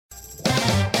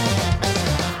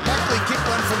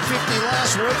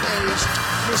last week and he's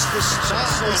missed the start.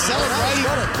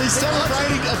 He's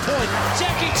celebrating a point.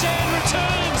 Jackie Chan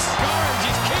returns. Gorham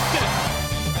just kicked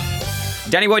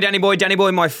it. Danny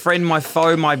boy, my friend, my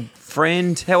foe, my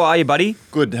friend. How are you, buddy?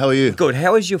 Good. How are you? Good.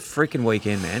 How was your freaking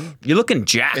weekend, man? You're looking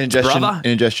jacked, brother.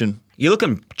 Indigestion. You're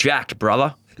looking jacked,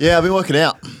 brother. Yeah, I've been working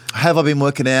out. Have I been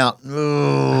working out?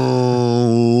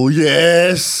 Oh,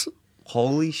 yes.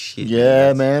 Holy shit.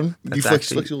 Yeah, man. That's You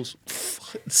flex actually- yours.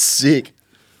 It's sick.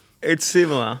 It's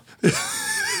similar.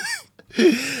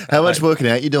 How much working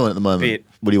out you doing at the moment? Bit.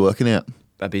 What are you working out?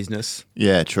 A business.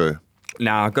 Yeah, true.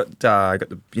 No, I got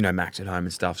the Max at home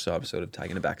and stuff, so I've sort of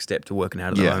taken a back step to working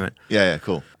out at the moment. Yeah,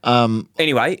 cool.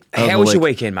 Anyway, How's how the was your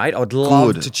week? weekend, mate? I'd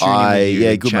love to tune in with you. Yeah,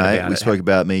 and good, chat mate. about We it. spoke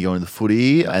about me going to the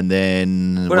footy, and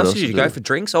then What else did you go for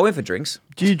drinks? I went for drinks.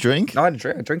 Do you drink? I had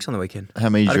drinks on the weekend. How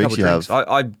many I had a drinks couple you of drinks.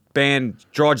 I banned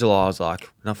Dry July. I was like,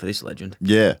 enough for this legend.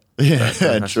 Yeah, Have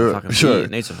some true. fucking Sure. beer.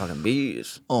 Need some fucking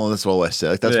beers. Oh, that's what I always say.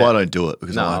 Like, that's Yeah. why I don't do it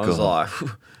because No, I'm I like, was oh. like,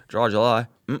 Dry July.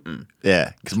 Mm-mm.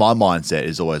 Yeah, because my mindset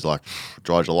is always like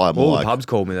dry July. I'm All like, the pubs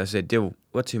called me. They said, Dill,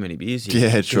 what too many beers here?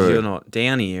 Yeah, 'Cause true. You're not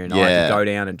down here. And I Yeah. had to go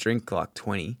down and drink like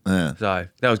 20. Yeah. So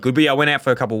that was good. But yeah, I went out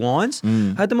for a couple of wines.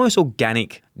 Had the most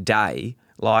organic day.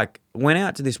 Like, went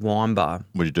out to this wine bar.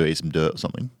 What did you do? Eat some dirt or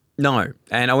something? No.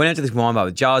 And I went out to this wine bar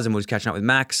with Jazz and we was catching up with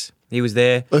Max. He was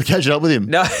there. Oh, catching up with him.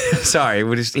 No, sorry.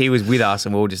 He was with us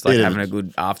and we were just like Yeah, having a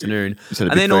good afternoon. He's had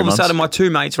a And big then all 3 of a months. sudden my two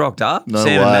mates rocked up, No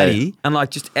Sam and way. Maddie, and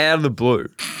like just out of the blue.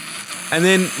 And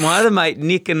then my other mate,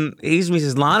 Nick, and his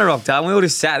Mrs. Lana rocked up and we all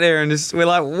just sat there and we're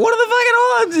like, what are the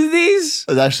fucking odds of this?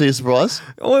 It's actually a surprise.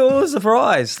 What a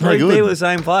surprise. Very 3 good. people at the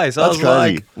same place. I That's was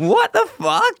like, crazy. what the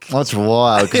fuck? That's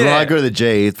wild. Because when Yeah. I go to the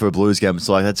G for a Blues game, it's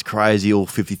like, that's crazy. All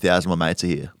 50,000 of my mates are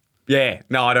here. Yeah,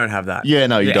 no, I don't have that. Yeah,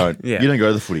 no, you don't. Yeah. You don't go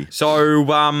to the footy. So,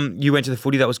 you went to the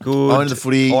footy, that was good. I went to the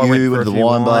footy. I You went went for to a the few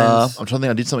wine bar. wines. I'm trying to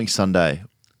think. I did something Sunday,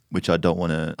 which I don't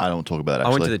want to talk about, actually. I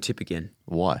went to the tip again.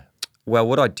 Why? Well,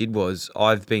 what I did was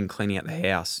I've been cleaning out the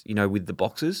house, with the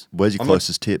boxes. Where's your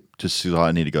closest tip? Just because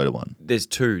I need to go to one. There's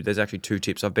two. There's actually 2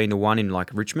 tips. I've been to one in like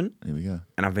Richmond, Here we go.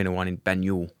 and I've been to one in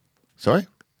Banyule. Sorry?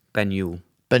 Banyule.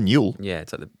 Ben Yule. Yeah,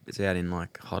 it's out in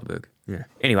like Heidelberg. Yeah.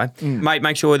 Anyway, mate,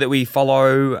 make sure that we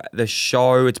follow the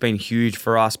show. It's been huge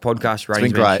for us. Podcast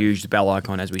rating's been been great. huge. The bell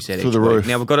icon, as we said, Through each the week. roof.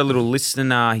 Now we've got a little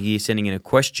listener here sending in a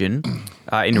question,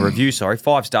 in a review. Sorry,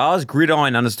 5 stars.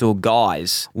 Gridiron _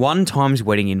 guys. 1 times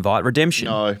wedding invite redemption.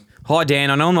 No. Hi, Dan.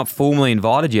 I know I'm not formally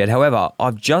invited yet. However,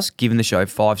 I've just given the show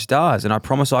 5 stars, and I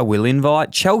promise I will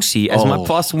invite Chelsea as my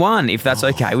 +1, if that's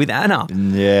okay with Anna.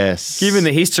 Yes. Given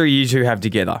the history you two have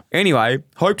together. Anyway,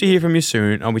 hope to hear from you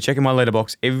soon. I'll be checking my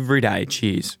letterbox every day.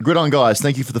 Cheers. Good on, guys.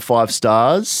 Thank you for the 5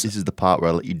 stars. This is the part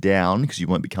where I let you down because you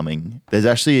won't be coming. There's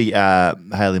actually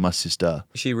Hayley, my sister.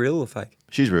 Is she real or fake?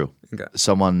 She's real. Okay.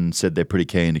 Someone said they're pretty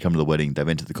keen to come to the wedding. They've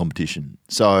entered the competition.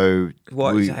 So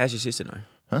What? How's your sister know?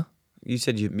 Huh? You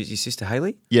said your sister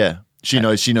Hayley? Yeah. She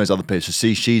knows other people.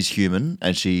 See, she's human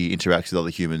and she interacts with other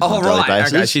humans on a daily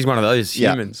basis. Okay, she's one of those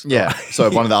Yeah. humans. Yeah. So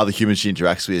one of the other humans she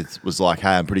interacts with was like, hey,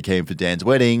 I'm pretty keen for Dan's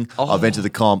wedding. I've entered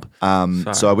the comp.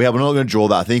 So we're not going to draw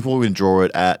that. I think we're going to draw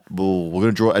it at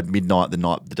midnight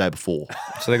the day before.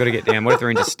 So they've got to get down. What if they're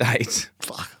interstate?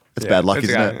 Fuck. It's bad luck, that's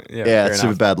isn't okay. it? Yeah, Yeah, fair it's super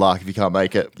enough. bad luck if you can't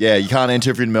make it. Yeah, you can't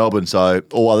enter if you're in Melbourne, so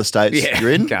all other states Yeah,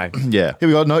 you're in. okay. Yeah. Here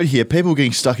we got a note here. People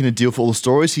getting stuck in a deal for all the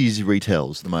stories he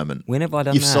retells at the moment. When have I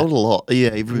done You've that? sold a lot.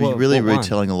 Yeah, you're really what one?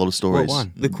 retelling a lot of What stories.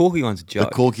 one? The Corky one's a The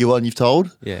joke. Corky one you've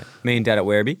told? Yeah. Me and Dad at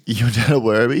Werribee. You and Dad at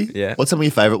Werribee? Yeah. What's some of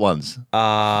your favourite ones?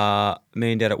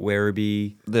 Me and Dad at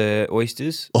Werribee. The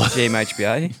Oysters.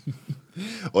 GMHBA.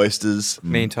 Oysters.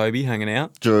 Me and Toby hanging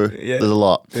out. Drew. Yeah. There's a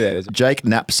lot. Yeah, there's- Jake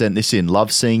Knapp sent this in.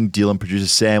 Love seeing Dylan producer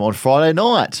Sam on Friday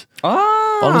night.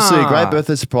 Ah. Honestly, a great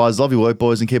birthday surprise. Love your work,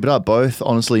 boys, and keep it up. Both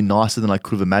honestly nicer than I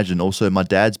could have imagined. Also, my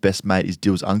dad's best mate is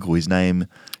Dill's uncle. His name's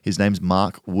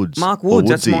Mark Woods. Mark Or Woods.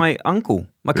 That's Woodsy. my uncle.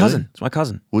 My cousin. It's my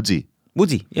cousin. Woodsy.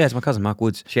 Woodsy. Yeah, it's my cousin, Mark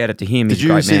Woods. Shout out to him. Did He's a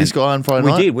you great see man. this guy on Friday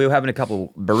We night? did. We were having a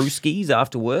couple brewskis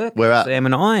after work. Where at? Sam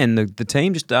and I and the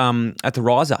team just at the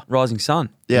Rising Sun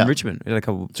Yeah. in Richmond. We had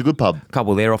a It's a good pub.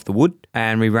 couple there off the wood,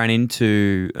 and we ran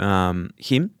into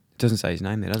him. It doesn't say his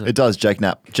name there, does it? It does. Jack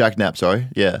Knapp, sorry.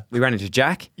 Yeah. We ran into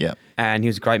Jack. Yeah. And he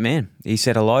was a great man. He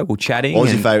said hello. We were chatting. What was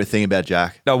your and- favourite thing about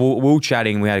Jack? No, we were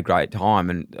chatting. We had a great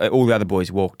time, and all the other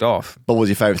boys walked off. What was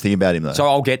your favourite thing about him, though? So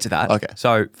I'll get to that. Okay.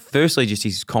 So firstly, just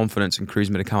his confidence and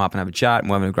charisma to come up and have a chat, and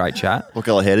we're having a great chat. What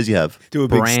colour hair does he have? Do a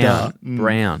Brown hair,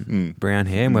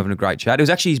 and we're having a great chat. It was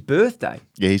actually his birthday.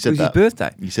 Yeah, he said It was that. his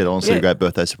birthday. He said, honestly, Yeah. a great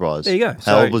birthday surprise. There you go.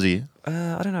 How old was he?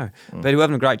 I don't know. But we were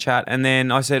having a great chat. And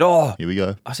then I said, Here we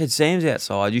go. I said, Sam's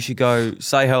outside. You should go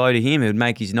say hello to him. It would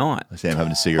make his night. Sam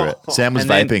having a cigarette. Sam was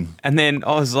And vaping. then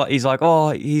I was like, he's like,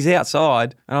 oh, he's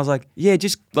outside. And I was like, yeah,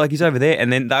 just like he's over there.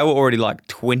 And then they were already like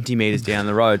 20 metres down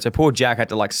the road. So poor Jack had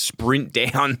to like sprint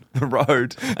down the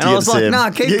road. And I was like, nah,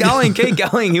 keep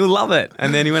going. He'll love it.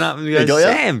 And then he went up and he goes, got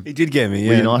ya? Sam. He did get me. Yeah.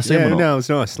 Were you nice to him or not? No, it was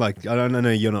nice. Like I know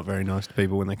you're not very nice to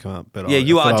people when they come up, but Yeah,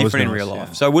 you I are thought I was different in nice, real life.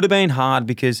 yeah. So it would have been hard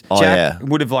because Oh, Jack yeah.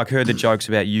 would have like heard the jokes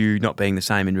about you not being the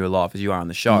same in real life as you are on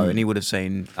the show. And he would have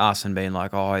seen us and been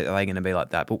like, oh, are they going to be like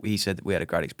that? But he said that we had a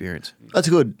great experience. That's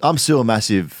good. I'm still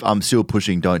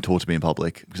pushing don't talk to me in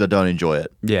public because I don't enjoy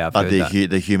it. Yeah, I've like heard that.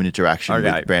 the human interaction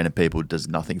Okay. with random people does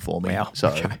nothing for me. Wow. So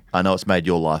Okay. I know it's made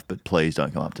your life, but please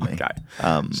don't come up to me.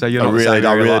 Okay. So you're not the same in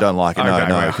I real really life? don't like it. Okay,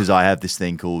 No, right. because I have this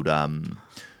thing called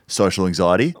social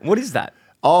anxiety. What is that?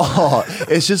 Oh,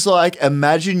 it's just like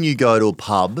imagine you go to a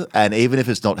pub and even if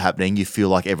it's not happening, you feel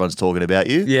like everyone's talking about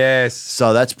you. Yes.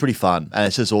 So that's pretty fun. And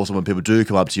it's just awesome when people do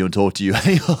come up to you and talk to you and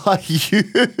you're like,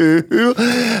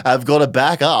 you have got to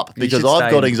back up because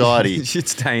I've got anxiety. You should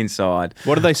stay inside.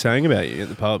 What are they saying about you at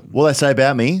the pub? What they say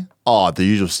about me? Oh, the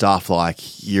usual stuff like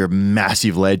you're a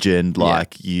massive legend.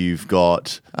 Like you've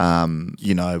got,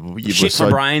 Shit for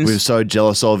brains. We're so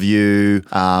jealous of you.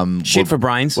 Shit for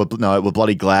brains. We're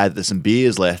bloody glad that there's some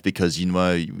beers left because you've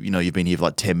been here for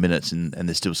like 10 minutes and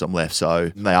there's still some left.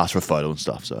 So they ask for a photo and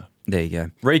stuff. So. There you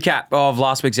go. Recap of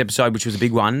last week's episode, which was a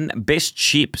big one. Best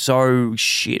chip. So,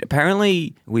 shit.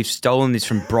 Apparently, we've stolen this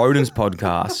from Broden's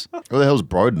podcast. Who the hell's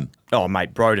Broden? Oh,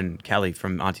 mate, Broden Kelly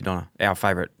from Auntie Donna, our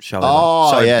favourite show ever.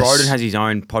 Oh, so yes. Broden has his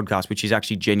own podcast, which is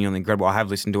actually genuinely incredible. I have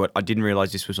listened to it. I didn't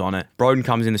realise this was on it. Broden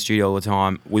comes in the studio all the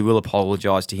time. We will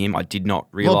apologise to him. I did not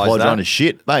I'm realise apologising that. to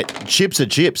shit. Mate, chips are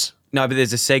chips. No, but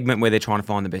there's a segment where they're trying to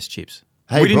find the best chips.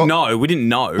 Hey, we didn't know. We didn't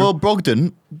know. Well,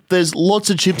 Brogden, there's lots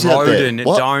of chips out there. Broden,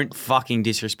 What? don't fucking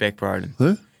disrespect Broden.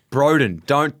 Who? Broden,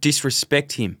 don't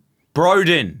disrespect him.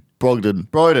 Broden.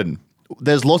 Broden,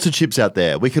 there's lots of chips out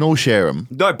there. We can all share them.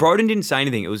 No, Broden didn't say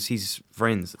anything. It was his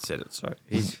friends that said it. So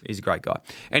he's a great guy.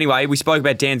 Anyway, we spoke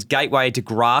about Dan's gateway to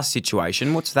grass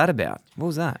situation. What's that about? What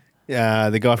was that? Yeah,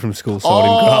 the guy from school sold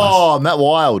him grass. Oh, Matt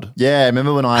Wild. Yeah,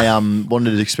 remember when I wanted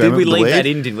to Did experiment we with the leave weed? that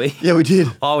in, did we? Yeah, we did.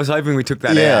 I was hoping we took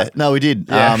that Yeah, out. no, we did.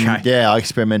 Yeah, okay. Yeah, I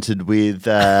experimented with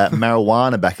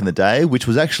marijuana back in the day, which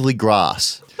was actually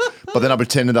grass. But then I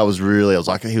pretended he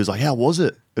was like, how was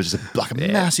it? It was just like a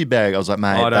massive bag. I was like, mate,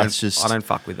 I that's don't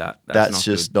fuck with that. that's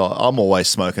just not. I'm always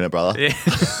smoking it, brother. Yeah.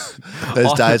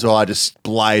 There's days where I just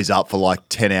blaze up for like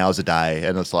 10 hours a day,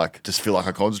 and it's like just feel like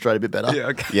I concentrate a bit better. Yeah,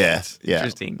 okay. Yeah, That's yeah.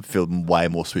 interesting. I feel way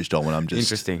more switched on when I'm just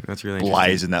Interesting. That's really interesting.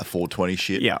 blazing that 420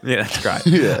 shit. Yeah, that's great.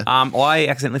 Yeah. I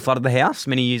accidentally flooded the house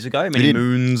many years ago, many did?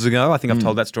 moons ago. I think I've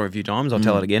told that story a few times. I'll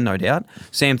tell it again, no doubt.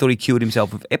 Sam thought he cured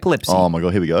himself of epilepsy. Oh my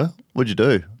god, here we go. What'd you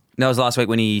do? That was last week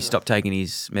when he stopped taking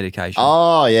his medication.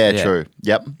 Oh yeah, Yeah. true.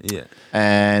 Yep. Yeah.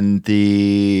 And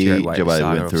the Jared Wade Jared Saga,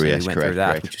 went through. obviously, Yes, went correct. through that,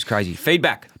 correct. which was crazy.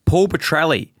 Feedback. Paul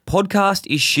Petrelli. Podcast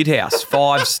is shithouse.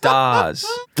 5 stars.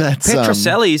 That's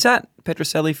Petroselli. Is that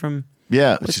Petroselli from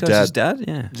yeah, West it's his Coast? dad. His dad?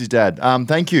 Yeah. It's his dad.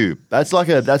 Thank you. That's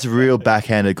a real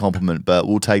backhanded compliment, but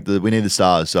we'll take we need the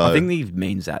stars. So I think he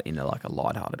means that in a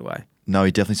lighthearted way. no,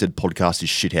 he definitely said podcast is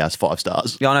shithouse 5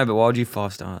 stars. Yeah, I know, but why would you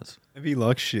 5 stars? Maybe he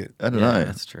likes shit. I don't Yeah, know.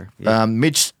 that's true. Yeah.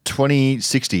 Mitch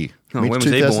 2060. Oh, Mitch when was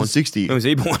he born? 2060. When was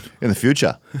he born? In the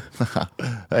future.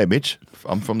 Hey, Mitch,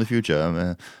 I'm from the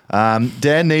future.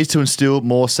 Dan needs to instill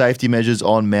more safety measures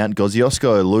on Mount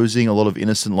Kosciuszko, losing a lot of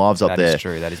innocent lives up That there. is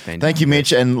true. That has been Thank done. you,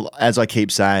 Mitch. And as I keep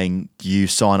saying, you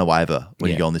sign a waiver when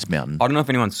Yeah. you go on this mountain. I don't know if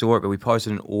anyone saw it, but we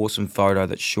posted an awesome photo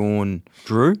that Sean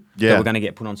drew. Yeah. That we're going to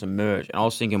get put on some merch. And I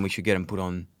was thinking we should get them put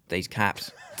on these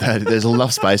caps. There's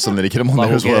enough space on there to get them on Like,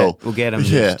 there as we'll get well. it. We'll get 'em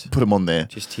Yeah, just- put them on there.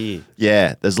 Just here.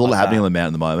 Yeah, there's a lot Like happening that. on the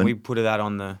mountain at the moment. We put that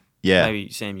on the... Yeah. Maybe,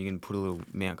 Sam, you can put a little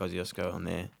Mount Kosciuszko on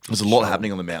there. There's a lot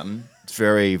happening on the mountain. It's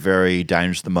very, very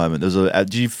dangerous at the moment.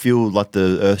 Did you feel like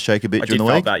the earth shake a bit I during did the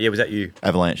feel week? that. Yeah, was that you?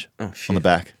 Avalanche Oh, shit. on the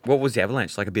back. What was the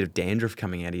avalanche? Like a bit of dandruff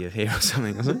coming out of your hair or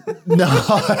something, wasn't it? No,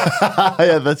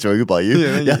 yeah, that's very good by you.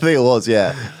 Yeah, I think it was.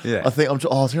 Yeah, Yeah. I think I'm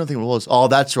trying to think what it was. Oh,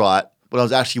 that's right. When I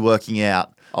was actually working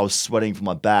out, I was sweating from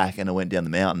my back, and I went down the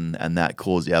mountain, and that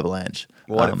caused the avalanche.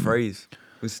 Why did it freeze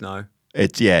with snow?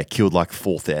 It killed like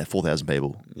 4,000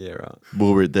 people. Yeah,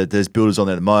 right. There's builders on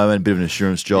there at the moment, bit of an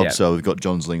assurance job. Yeah. So we've got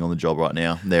John Zling on the job right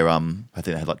now. They're I think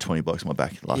they had like 20 blokes on my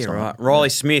back last Yeah, time. right. Riley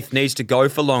Smith needs to go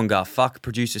for longer. Fuck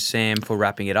producer Sam for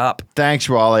wrapping it up. Thanks,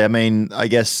 Riley. I mean, I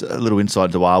guess a little insight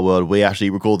into our world. We actually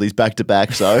record these back to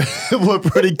back, so we're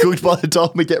pretty cooked by the time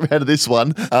we get around to this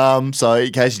one. So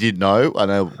in case you didn't know, I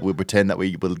know we pretend that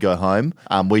we will go home.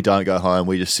 We don't go home.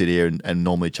 We just sit here and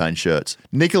normally change shirts.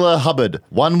 Nicola Hubbard.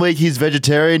 1 week he's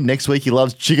vegetarian. Next week he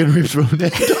loves chicken ribs from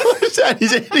Nando's and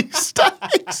he's eating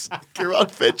steaks.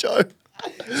 Corrupt Vecho.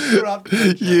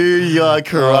 You are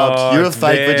corrupt. You're a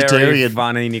fake vegetarian.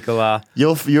 Funny, Nicola.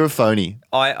 You're a phony.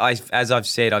 I as I've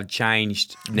said, I've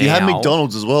changed now. You had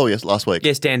McDonald's as well last week.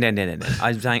 Yes, Dan.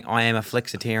 I'm saying I am a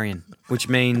flexitarian, which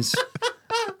means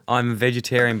I'm a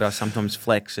vegetarian, but I sometimes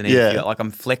flex and feel like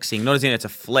I'm flexing. Not as in it's a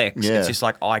flex. Yeah. It's just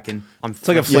like I can. I'm It's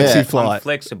like a flexi flight. I'm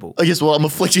flexible. I guess I'm a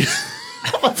flexi.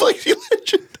 I'm a flexi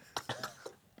legend.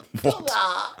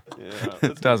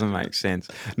 It doesn't make sense.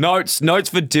 Notes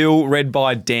for Dyl, read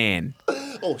by Dan.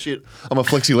 Oh shit! I'm a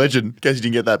flexi legend. In case you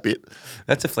didn't get that bit.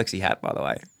 That's a flexi hat, by the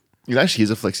way. It actually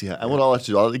is a flexi hat. And what I like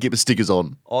to do, I like to keep the stickers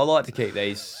on. I like to keep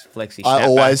these flexi I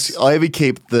snapbacks. even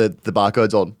keep the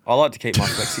barcodes on. I like to keep my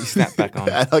flexi snapback on.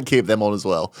 And I keep them on as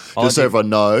well. Just so everyone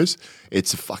knows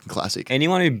it's a fucking classic.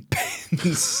 Anyone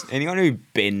who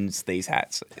bends these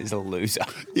hats is a loser.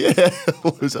 Yeah.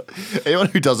 Anyone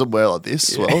who doesn't wear like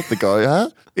this as well, the go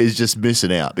hat, is just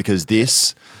missing out because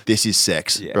this is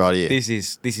sex right here. This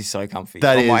is so comfy.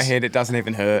 That on my is. head, it doesn't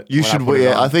even hurt. You when I should put it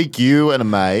wear. on. I think you and a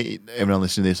mate, everyone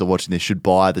listening to this or watching this, should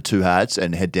buy the two hats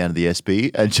and head down to the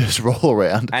SB and just roll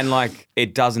around. And like,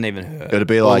 it doesn't even hurt. It'd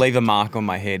be or like- leave a mark on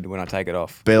my head when I take it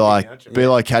off. Be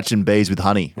like catching bees with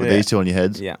honey with these two on your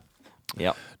heads. Yeah.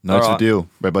 Yep. Notes All for Deal,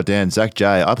 read by Dan. Zach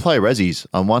J. I play Rezzies.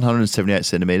 I'm 178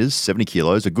 centimetres, 70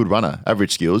 kilos, a good runner,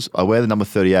 average skills. I wear the number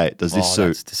 38. Does this suit?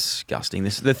 That's disgusting.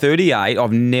 The 38.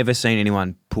 I've never seen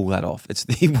anyone pull that off. It's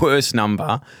the worst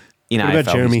number in AFL What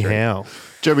about Jeremy history. Howe?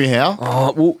 Jeremy Howe?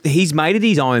 Oh, well, he's made it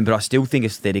his own, but I still think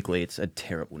aesthetically it's a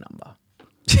terrible number.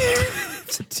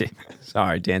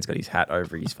 Sorry, Dan's got his hat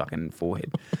over his fucking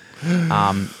forehead.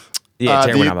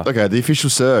 Terrible number. Okay, the official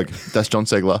Serg. That's John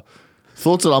Segler.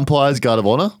 Thoughts on umpires, guard of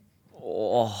honour?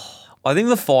 I think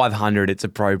the 500 it's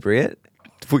appropriate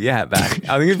to put your hat back.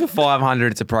 I think for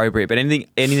 500 it's appropriate, but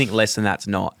anything less than that's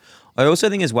not. I also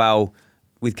think as well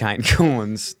with Kane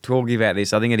Corns talking about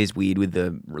this, I think it is weird with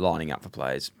the lining up for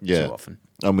players too often.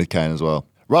 I'm with Kane as well.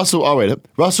 Russell, I'll read it.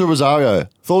 Russell Rosario.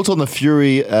 Thoughts on the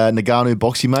Fury Nagano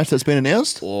boxing match that's been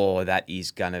announced? Oh, that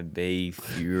is gonna be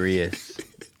furious.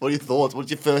 What are your thoughts?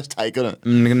 What's your first take on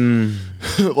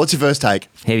it? What's your first take?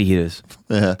 Heavy hitters.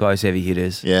 Yeah. Both heavy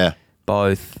hitters. Yeah.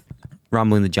 Both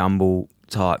rumble in the jumble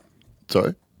type.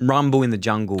 Sorry? Rumble in the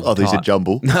jungle. Oh, they said type.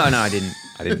 jumble. No, I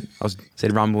didn't.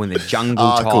 Said rumble in the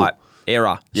jungle cool. type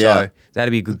era. Yeah. So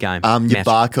that'd be a good game. Your Match.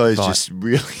 barcode's Fight. just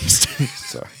really...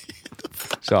 Sorry.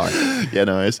 Sorry. Yeah,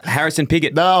 no worries. Harrison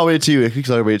Pickett. No, I'll read it to you.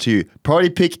 Actually, I'll read it to you. Priority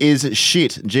pick is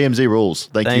shit. GMZ rules.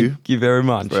 Thank you. Thank you very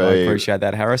much. I Right. appreciate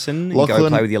that, Harrison. You Lachlan- go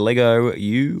play with your Lego,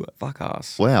 you fuck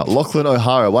ass. Wow. Lachlan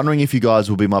O'Hara, wondering if you guys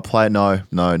will be my player. No,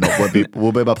 not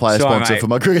will be my player Sorry, sponsor mate. for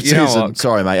my cricket You know season. what?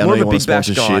 Sorry, mate. I More know of you a want a Big Bash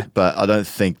sponsorship, guy. but I don't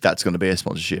think that's going to be a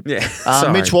sponsorship. Yeah.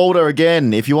 Sorry. Mitch Walder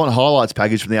again. If you want highlights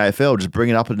package from the AFL, just bring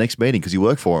it up at the next meeting because you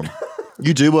work for him.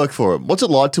 You do work for him. What's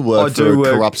it like to work for a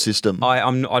corrupt system? I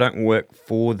don't work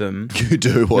for them. You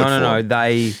do work for No.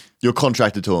 him. You're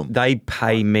contracted to them. They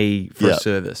pay me for Yeah. a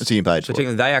service. That's what you're paid So for.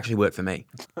 technically, they actually work for me.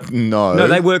 No. No,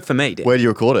 they work for me. Dan. Where do you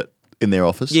record it? In their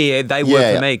office? Yeah, they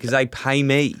work for me because they pay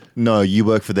me. No, you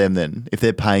work for them then. If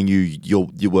they're paying you, you're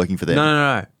working for them.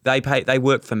 No. They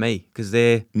work for me because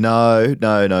they're. No.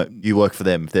 You work for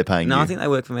them if they're paying you. No, I think they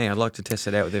work for me. I'd like to test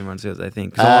it out with everyone, see what they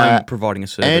think. Because I'm providing a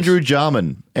service. Andrew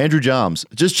Jarms,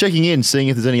 just checking in, seeing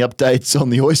if there's any updates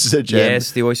on the oysters at Jam.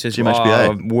 Yes, the oysters.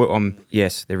 GMHBA.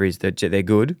 Yes, there is. They're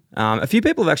good. A few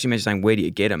people have actually mentioned saying, "Where do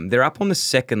you get them?" They're up on the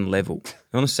second level.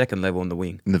 They're on the second level on the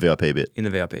wing In the VIP bit. in the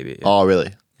VIP bit. Yeah. Oh,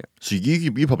 really? So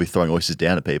you're probably throwing oysters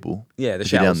down at people. Yeah, the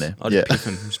if you're showers. down there. I'll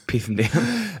just piff them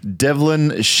down. Devlin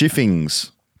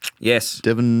Shiffings. Yes.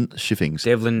 Devlin Shiffings.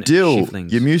 Devlin Dill,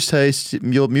 Shifflings.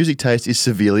 your music taste is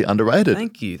severely underrated.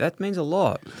 Thank you. That means a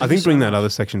lot. I think bring that other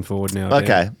section forward now. Dan.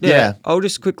 Okay. Yeah. Yeah. I'll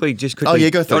just quickly. Oh, yeah,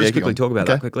 go through I'll it. just Yeah, quickly go on. talk about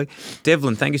Okay. that quickly.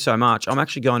 Devlin, thank you so much. I'm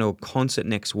actually going to a concert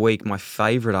next week. My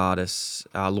favourite artist,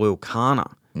 Loyal Kana,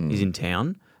 is in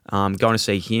town. Going to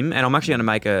see him, and I'm actually going to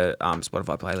make a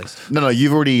Spotify playlist. No,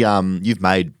 you've already you've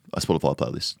made a Spotify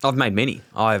playlist. I've made many.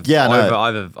 I've Yeah, I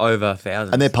know. over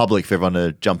thousands. And they're public for everyone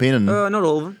to jump in and not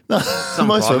all of them. Some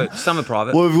most of private. them. Some are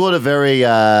private. Well, we've got a very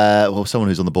someone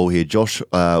who's on the ball here, Josh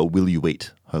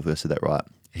Willywheat. Hopefully I said that right.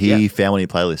 He Yeah. found one of your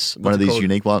playlists, one of it these called?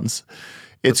 unique ones.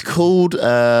 It's called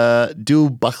Dyl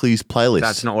Buckley's playlist.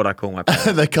 That's not what I call my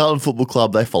playlist. The Carlton Football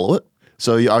Club, they follow it.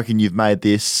 So I reckon you've made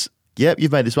this. Yep,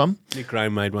 you've made this one. Nick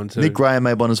Graham made one too. Nick Graham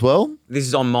made one as well. This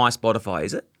is on my Spotify,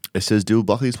 is it? It says Dyl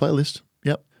Buckley's playlist.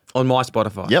 Yep. On my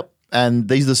Spotify. Yep. And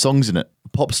these are the songs in it.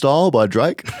 Pop Style by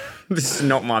Drake. This is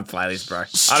not my playlist, bro. I don't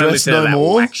Stress listen to No that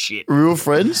More. whack shit. Real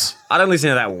Friends. I don't listen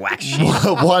to that whack shit.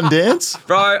 One Dance.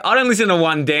 Bro, I don't listen to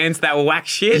One Dance, that whack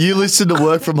shit. You listen to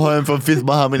Work From Home from Fifth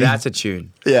Harmony. That's a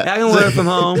tune. Yeah. I can work from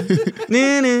home. That's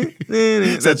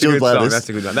a your good song. playlist. That's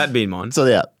a good one. That'd be mine. So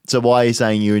yeah. So why are you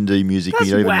saying you're into music when That's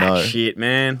you don't even whack know? shit,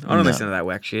 man. I don't No. listen to that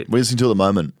whack shit. We're listening to it at the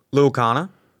moment. Loyal Kana.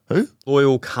 Who?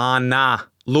 Loyal Kana.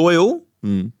 Loyal.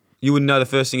 You wouldn't know the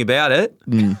first thing about it.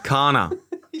 Kana.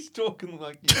 He's talking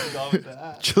like you know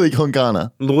that. Chili Con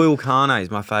Carne. Loyal Kana is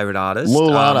my favourite artist.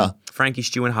 Loyal Kana. Frankie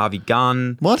Stew and Harvey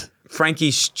Gunn. What?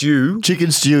 Frankie Stew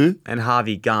Chicken Stew and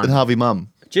Harvey Gunn. and Harvey Mum.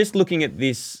 Just looking at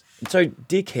this. So,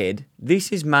 dickhead,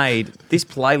 this is made, this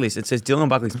playlist, it says Dylan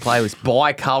Buckley's playlist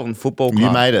by Carlton Football Club.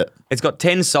 You made it. It's got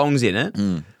 10 songs in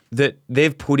it that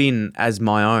they've put in as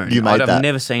my own. You made I've that.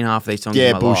 never seen half of these songs in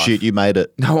Yeah, my bullshit. life. You made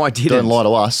it. No, I didn't. Don't lie to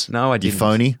us. No, I didn't. You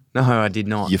phony. No, I did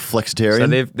not. You flexitarian.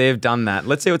 So they've done that.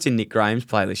 Let's see what's in Nick Graham's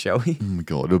playlist, shall we? Oh my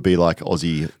god, it'll be like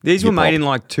Aussie. These were hip-hop. made in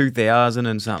like 2000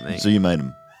 and something. So you made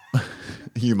them.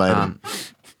 You made them.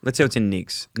 Let's see what's in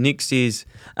Nick's. Nick's is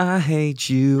I hate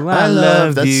you, I I love-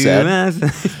 love that's you.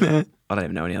 sad. I don't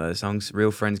even know any other songs.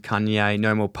 Real Friends, Kanye.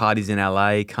 No More Parties in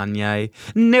LA, Kanye.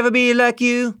 Never Be Like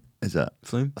You. Is that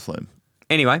Flume. a flume?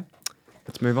 Anyway,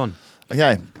 let's move on.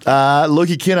 Okay.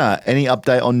 Lukey Kinner, any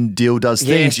update on Dyl Does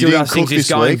Yeah, Things? Still You didn't Does Things cook is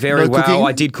this going week? very No well. cooking?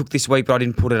 I did cook this week, but I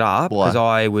didn't put it up Why? because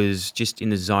I was just in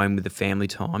the zone with the family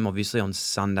time. Obviously, on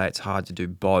Sunday, it's hard to do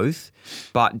both.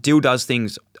 But Dyl Does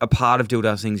Things, a part of Dyl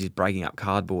Does Things is breaking up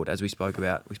cardboard, as we speak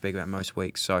about most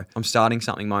weeks. So I'm starting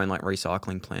something my own like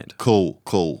recycling plant. Cool.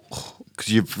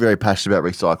 Because you're very passionate about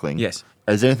recycling. Yes.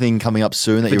 Is there anything coming up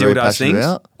soon that For you're Dyl very Does passionate Things?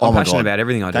 about? I'm my passionate God. about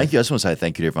everything I do. Thank you. I just want to say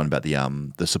thank you to everyone about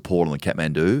the support on the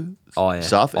Kathmandu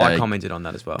stuff. I And commented on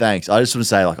that as well. Thanks. I just want to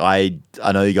say, like,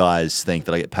 I know you guys think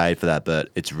that I get paid for that, but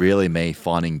it's really me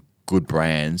finding good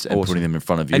brands and Awesome. putting them in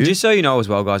front of you. And just so you know as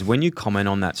well, guys, when you comment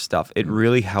on that stuff, it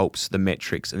really helps the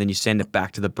metrics. And then you send it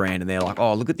back to the brand and they're like,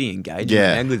 oh, look at the engagement.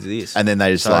 yeah. How good is this? And then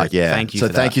they just So, like, yeah. Thank you So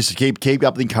for thank that. you. So keep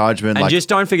up the encouragement. And like, just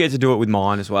don't forget to do it with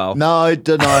mine as well. no, I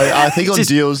think on Just-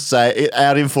 deals, say it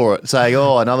out in for it, saying,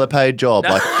 oh, another paid job.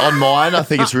 Like on mine, I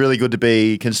think it's really good to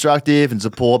be constructive and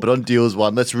support, but on deals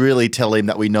one, let's really tell him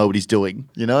that we know what he's doing,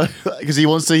 you know? Because he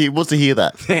wants to hear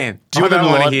that. Damn. Do you want I them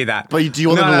don't want lie- to hear that. But do you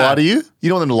want them to lie to you? You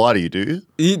don't want them to lie to you, do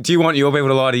you? Do you want your people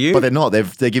to lie to you? But they're not. They're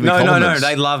giving no. compliments.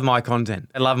 They love my content.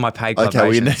 They love my paid Okay,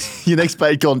 well, collaborations. your next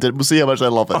paid content, we'll see how much they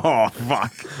love it. Oh,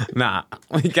 fuck. Nah,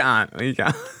 we can't.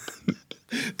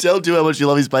 Tell Joe how much you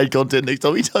love his paid content next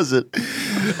time he does it.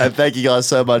 And thank you guys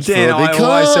so much Dan, for the I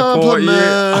always support you.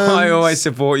 compliments. I always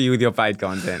support you with your paid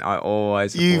content. I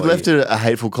always support You left a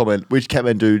hateful comment, which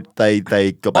Kathmandu, they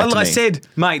got back to me. I said,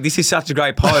 mate, this is such a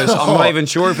great post. I'm not even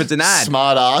sure if it's an ad.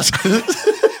 Smart ass.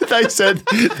 They said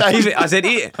I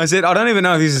said, I don't even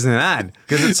know if this is an ad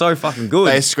because it's so fucking good.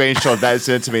 they screenshot that,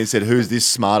 sent it to me and said, "Who's this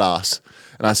smart ass?"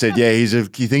 And I said, "Yeah, he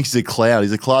thinks he's a clown.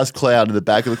 He's a class clown in the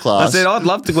back of the I class." said, I'd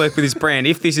love to work with this brand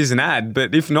if this is an ad,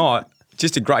 but if not,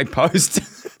 just a great post.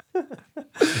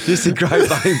 Just a great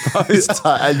fucking post.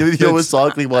 And with your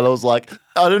recycling one, I was like,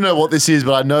 I don't know what this is,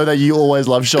 but I know that you always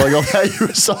love showing off how you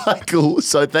recycle.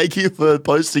 So thank you for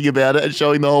posting about it and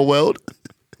showing the whole world.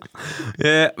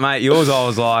 Yeah, mate, yours I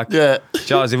was like, Yeah.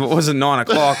 Charles, if it wasn't 9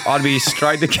 o'clock, I'd be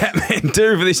straight to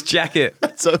Kathmandu for this jacket.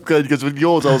 So good, because with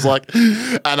yours, I was like,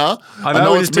 Anna, I know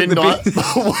know we it's just took the midnight, big-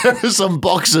 but where are some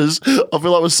boxes? I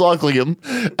feel like recycling them.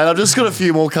 And I've just got a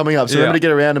few more coming up, so Yeah. remember to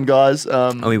get around them, guys.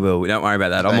 Oh, we will. Don't worry about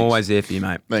that. I'm Thanks. always there for you,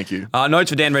 mate. Thank you. Notes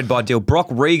for Dan read by Dyl. Brock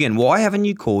Regan, why haven't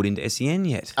you called into SEN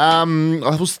yet? I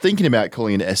was thinking about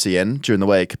calling into SEN during the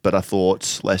week, but I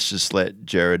thought, let's just let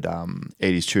Jared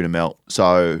eat his tuna melt.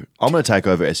 So I'm going to take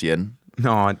over SEN.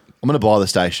 No, I'm going to buy the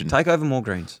station. take over more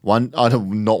greens. One, I do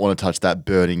not want to touch that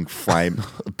burning flame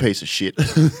piece of shit.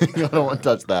 I don't want to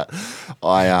touch that.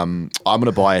 I'm going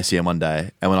to buy SEN one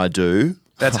day, and when I do,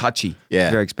 That's Hutchie. Yeah.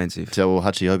 Very expensive. so well,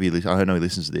 Hutchie, I know he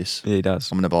listens to this. Yeah, he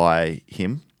does. I'm going to buy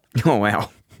him, Oh, wow.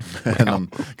 and I'm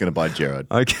going to buy Jared.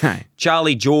 Okay.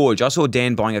 Charlie George, I saw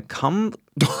Dan buying a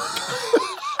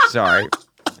Sorry.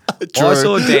 I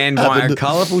saw Dan buying a Happened.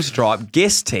 colourful striped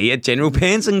guest tee at General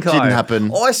Pants & Co. Didn't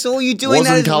happen. I saw you doing that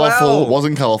Wasn't as colourful. well.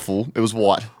 Wasn't colourful. It was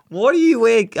white. Why do you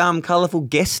wear colourful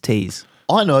guest tees?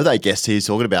 I know that guest he's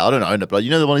talking about. I don't own it, but you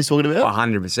know the one he's talking about?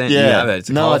 100%. Yeah. You have it. It's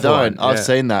a No, I colourful don't. one. I've Yeah.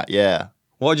 seen that. Yeah.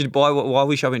 Why were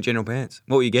we shopping at General Pants?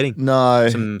 What were you getting? No,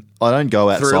 Some I don't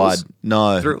go outside. thrills?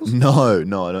 No, Thrills?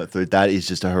 no, I don't. That is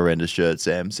just a horrendous shirt,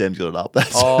 Sam. Sam's got it up.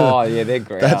 That's yeah, they're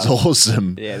great. that's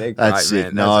awesome. Yeah, they're That's great,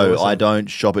 sick. man. No, That's awesome. I don't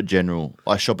shop at General.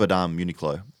 I shop at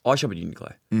Uniqlo. I shop at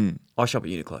Uniqlo. I shop at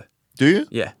Uniqlo. Do you?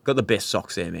 Yeah, got the best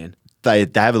socks there, man. They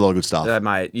have a lot of good stuff.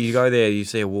 Mate, you go there, you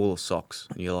see a wall of socks,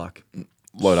 and you're like,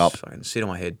 Load up. fucking sit on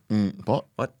my head. What?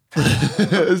 What?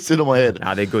 Sit on my head.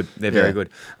 Nah, they're good. They're very good.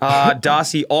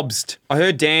 Darcy Obst. I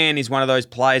heard Dan is one of those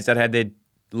players that had their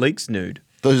leaks nude.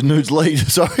 Those nudes lead.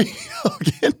 Sorry.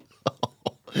 Again.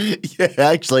 Yeah,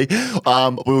 actually,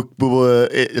 we were.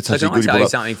 It's So actually can I good. tell brought you up.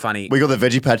 something funny? We got the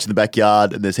veggie patch in the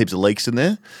backyard, and there's heaps of leaks in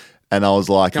there. And I was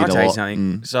like, Can I you know tell you what?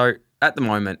 something? So at the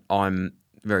moment, I'm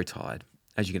very tired,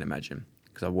 as you can imagine,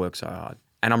 because I work so hard.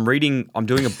 And I'm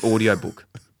doing an audio book.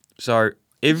 So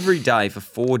every day for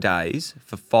 4 days,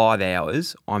 for 5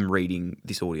 hours, I'm reading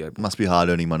this audio book. Must be hard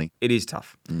earning money. It is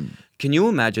tough. Can you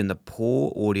imagine the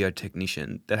poor audio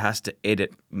technician that has to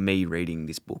edit me reading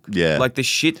this book? Yeah. Like the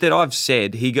shit that I've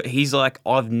said, he's like,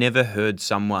 I've never heard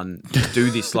someone do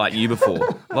this like you before.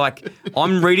 Like,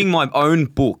 I'm reading my own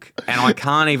book and I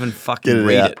can't even Get fucking it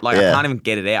read out. it. Like, Yeah. I can't even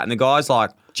get it out. And the guy's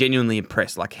like, genuinely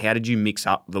impressed. Like, how did you mix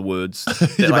up the words?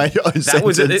 You Like, made your own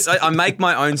sentence. I make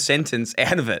my own sentence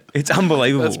out of it. It's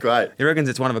unbelievable. That's great. He reckons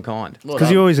it's one of a kind. Because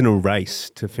you're always in a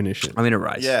race to finish it. I'm in a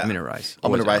race. Yeah. I'm in a race.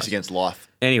 I'm in Always a race against life.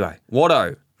 Anyway,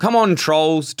 Watto, come on,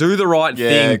 trolls, do the right Yeah,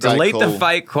 thing. great Delete the call.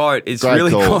 fake quote. It's Great really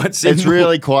call. quite simple. It's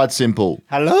really quite simple.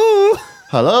 Hello.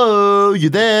 Hello, you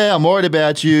there? I'm worried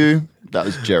about you. That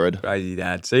was Jared. Crazy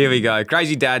Dad. So here we go.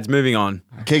 Crazy Dads, moving on.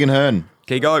 Keegan Hearn.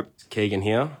 Go. Keegan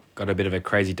here. Got a bit of a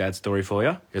crazy dad story for you.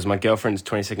 It was my girlfriend's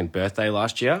 22nd birthday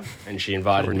last year, and she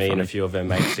invited me and a few of her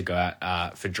mates to go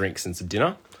out for drinks and some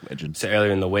dinner. Legend. So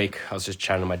earlier in the week, I was just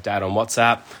chatting to my dad on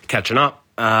WhatsApp, catching up,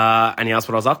 and he asked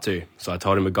what I was up to. So I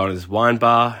told him we'd gone to this wine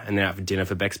bar and then out for dinner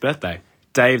for Beck's birthday.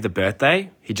 Day of the birthday,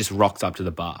 he just rocked up to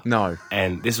the bar. No.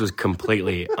 And this was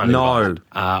completely uninvited.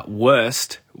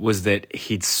 Worst was that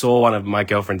he'd saw one of my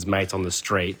girlfriend's mates on the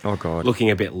street. Oh, God. Looking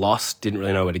a bit lost, didn't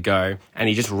really know where to go. And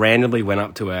he just randomly went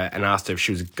up to her and asked her if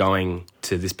she was going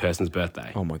to this person's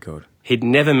birthday. Oh, my God. He'd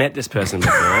never met this person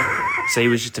before. So he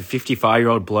was just a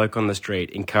 55-year-old bloke on the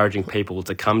street encouraging people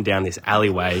to come down this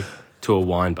alleyway to a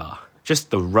wine bar.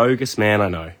 Just the roguest man I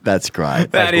know. That's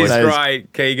great. That is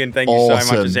great, Keegan. Thank you so much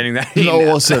for awesome. sending that in.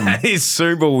 Awesome. That is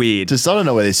super weird. Just I don't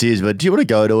know where this is, but do you want to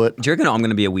go to it? Do you reckon I'm going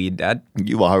to be a weird dad?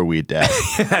 You are a weird dad.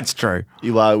 That's true.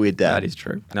 You are a weird dad. That is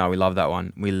true. No, we love that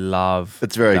one. We love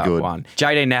It's very that good. one.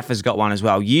 JD Naffa's got one as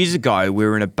well. Years ago, we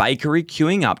were in a bakery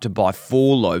queuing up to buy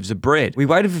 4 loaves of bread. We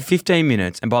waited for 15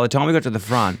 minutes, and by the time we got to the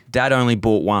front, Dad only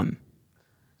bought 1.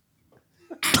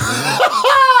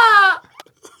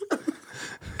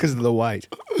 Because of the weight.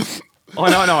 Oh,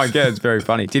 no, I get it. It's very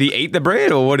funny. Did he eat the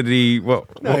bread or what did he...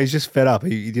 What? No, he's just fed up.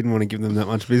 He didn't want to give them that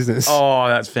much business. Oh,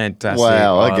 that's fantastic.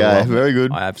 Wow, I okay, love it. very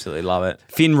good. I absolutely love it.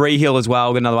 Finn Rehill as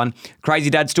well, got another one.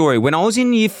 Crazy dad story. When I was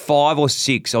in year 5 or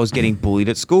 6, I was getting bullied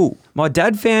at school. My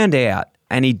dad found out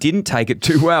and he didn't take it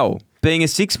too well. Being a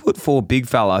 6'4" big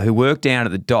fella who worked down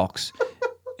at the docks,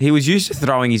 he was used to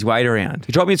throwing his weight around.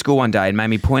 He dropped me at school one day and made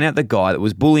me point out the guy that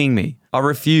was bullying me. I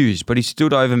refused, but he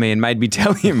stood over me and made me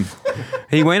tell him.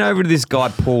 He went over to this guy,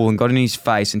 Paul, and got in his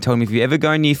face and told him if you ever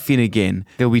go near Finn again,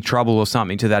 there'll be trouble or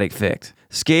something to that effect.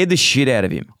 Scared the shit out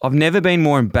of him. I've never been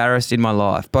more embarrassed in my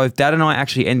life. Both Dad and I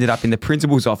actually ended up in the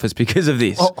principal's office because of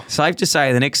this. Safe to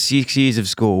say, the next 6 years of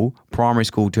school, primary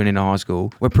school turned into high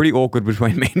school, were pretty awkward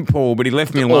between me and Paul, but he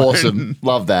left me alone. Awesome.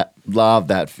 Love that. Love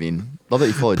that, Finn. Love that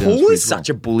you followed down. Paul is such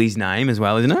a bully's name as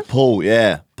well, isn't it? Paul,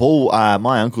 yeah. Paul,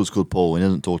 my uncle's called Paul. He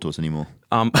doesn't talk to us anymore.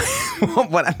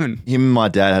 What happened? Him and my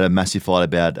dad had a massive fight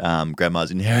about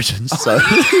grandma's inheritance. So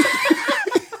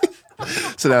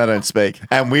so now I don't speak.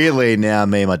 And weirdly, now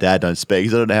me and my dad don't speak.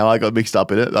 So I don't know how I got mixed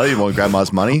up in it. I don't even want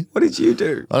grandma's money. What did you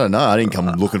do? I don't know. I didn't come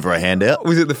looking for a handout.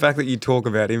 Was it the fact that you talk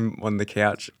about him on the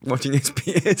couch watching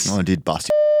SBS? I did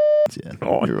bust yeah,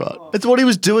 you're right. It's what he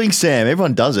was doing, Sam.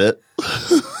 Everyone does it.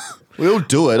 We all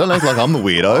do it. I don't act like I'm the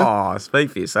weirdo. Oh, speak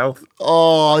for yourself.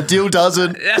 Oh, Dyl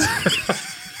doesn't.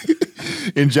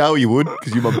 In jail you would,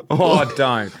 because you're my... Oh,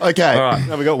 don't. Okay. All right.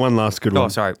 No, we got one last good one. Oh,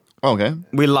 sorry. Okay.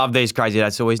 We love these crazy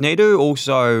dad stories. Need to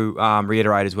also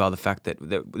reiterate as well the fact that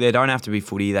they don't have to be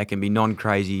footy. They can be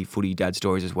non-crazy footy dad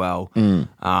stories as well.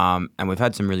 And we've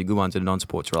had some really good ones that are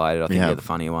non-sports related. I think they're the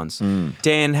funnier ones.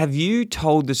 Dan, have you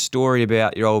told the story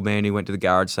about your old man who went to the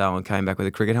garage sale and came back with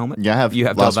a cricket helmet? Yeah, I have. You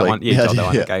have last told that week. one? Yeah, you told that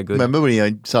one. Okay, good. Remember when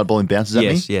he started bowling bounces at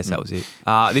me? Yes, that was it.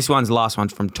 This one's the last one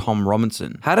from Tom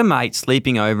Robinson. Had a mate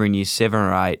sleeping over in year 7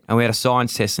 or 8 and we had a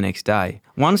science test the next day.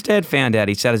 Once Dad found out,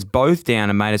 he sat us both down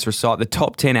and made us recite the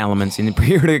top 10 elements in the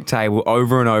periodic table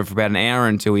over and over for about an hour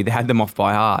until we had them off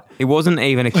by heart. It wasn't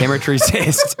even a chemistry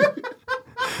test.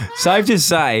 Safe to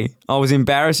say, I was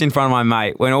embarrassed in front of my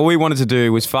mate when all we wanted to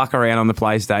do was fuck around on the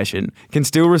PlayStation. Can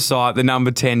still recite the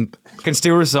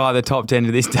top 10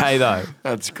 to this day, though.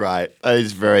 That's great. That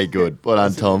is very good. Well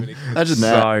done, Tom. Imagine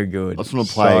that. So good. I just want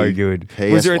to play. So good.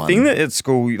 PS1. Was there a thing that at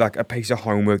school, like a piece of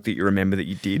homework that you remember that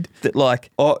you did? That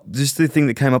just the thing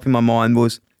that came up in my mind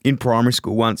was in primary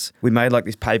school once we made like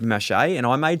this paper mache and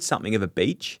I made something of a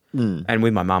beach and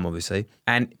with my mum obviously.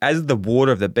 And as the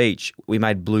water of the beach, we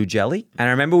made blue jelly. And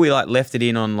I remember we like left it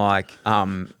in on like,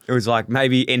 it was like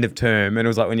maybe end of term and it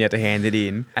was like when you had to hand it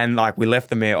in and like we left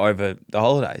them there over the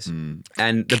holidays. And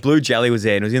the blue jelly was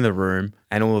there and it was in the room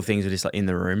and all the things were just like in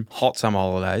the room, hot summer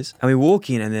holidays. And we walk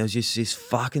in and there was just this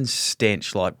fucking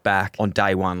stench like back on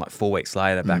day one, like 4 weeks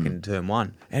later, back in term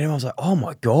one. And everyone was like, oh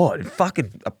my God, did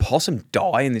fucking a possum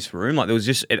die in this room? Like there was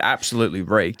just, it absolutely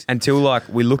reeked until like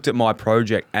we looked at my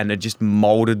project and it just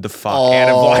molded the fuck out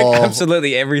of like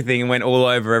absolutely everything and went all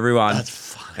over everyone.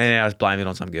 That's and I was blaming it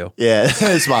on some girl. Yeah,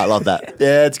 smart. Love that.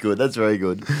 Yeah, it's good. That's very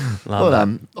good. Love well that.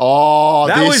 done. Oh,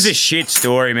 That was a shit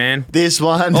story, man. This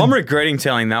one. I'm regretting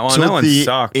telling that one. Took That one the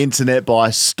sucked. internet by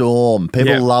storm.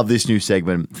 People Yeah. love this new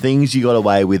segment. Things you got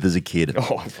away with as a kid.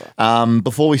 Oh, fuck.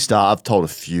 Before we start, I've told a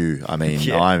few. I mean,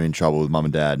 Yeah. I'm in trouble with mum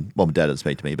and dad. Mum and dad doesn't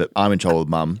speak to me, but I'm in trouble with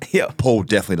mum. Yeah. Paul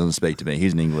definitely doesn't speak to me.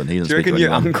 He's in England. He doesn't Do you speak to reckon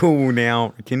your anyone. uncle will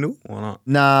now rekindle or not?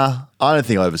 Nah, I don't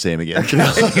think I'll ever see him again, to be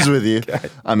honest with you.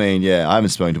 I mean, yeah, I haven't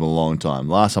spoken to him in a long time.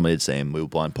 Last time I did see him, we were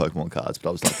buying Pokemon cards, but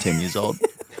I was like 10 years old.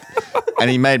 And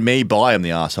he made me buy him,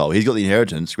 the asshole. He's got the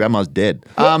inheritance. Grandma's dead.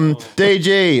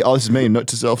 DG. Oh, this is me, note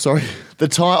to self, sorry. The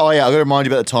time, I got to remind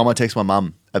you about the time I texted my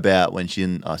mum about when she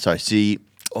didn't,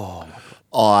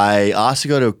 I asked to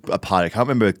go to a party. I can't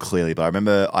remember clearly, but I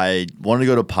remember I wanted to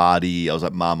go to a party. I was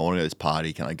like, Mum, I want to go to this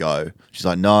party. Can I go? She's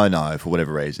like, no, for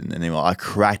whatever reason. And anyway, I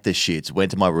cracked the shits,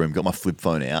 went to my room, got my flip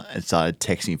phone out, and started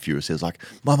texting furiously. I was like,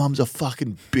 my mum's a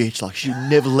fucking bitch. Like, she'd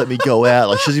never let me go out.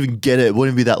 Like, she doesn't even get it. It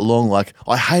wouldn't be that long. Like,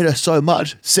 I hate her so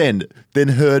much. Send. Then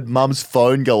heard mum's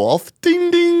phone go off.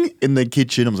 Ding, ding. In the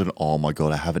kitchen. I was like, oh my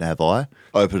God, have I?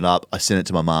 Opened it up. I sent it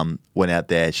to my mum. Went out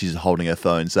there. She's holding her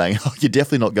phone saying, oh, you're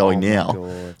definitely not going now.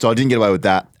 So I didn't get away with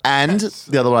that. And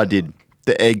the other one I did,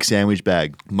 the egg sandwich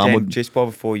bag. Mum And would just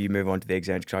before you move on to the egg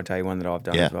sandwich, can I tell you one that I've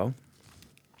done Yeah. as well?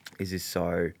 Is this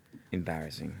so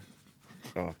embarrassing?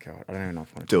 Oh, God. I don't even know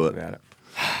if I want Do to it. talk about it.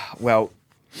 Well,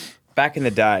 back in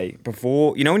the day,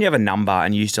 before, you know when you have a number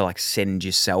and you used to like send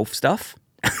yourself stuff?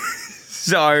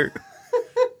 So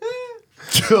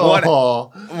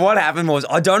what happened was,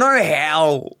 I don't know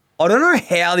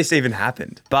how this even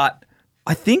happened, but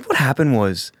I think what happened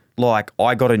was, like,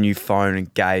 I got a new phone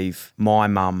and gave my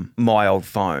mum my old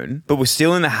phone, but was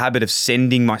still in the habit of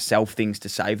sending myself things to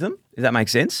save them. Does that make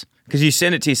sense? Because you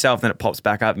send it to yourself, then it pops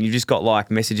back up, and you've just got like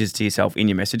messages to yourself in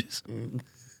your messages.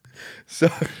 So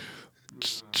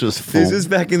just full. this is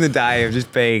back in the day of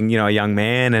just being, you know, a young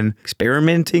man and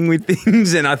experimenting with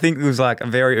things. And I think it was like a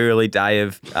very early day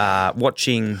of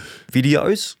watching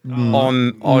videos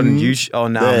on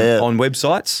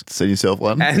websites. Send yourself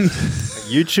one. And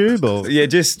YouTube or yeah,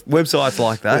 just websites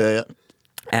like that. yeah.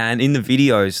 And in the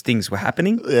videos, things were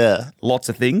happening. Yeah. Lots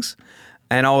of things.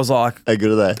 And I was like, How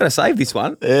good are they? gotta save this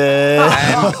one.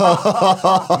 Yeah.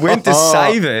 And went to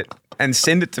save it and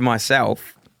send it to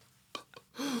myself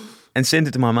and send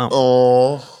it to my mum.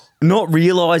 Oh. Not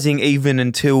realising even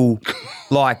until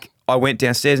like I went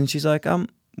downstairs and she's like,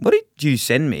 what did you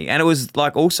send me? And it was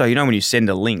like, also, you know, when you send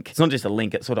a link, it's not just a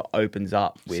link, it sort of opens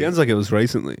up with, sounds like it was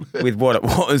recently. with what it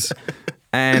was.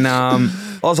 And I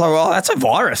was like, well, that's a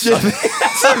virus. I think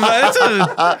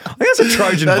that's a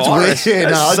Trojan That's virus. weird.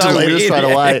 No, I That's so deleted it straight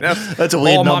weird. away. Yeah. That's a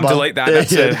weird Oh, mum, number. delete that. Yeah,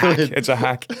 That's yeah. a hack. It's a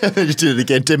hack. Just did it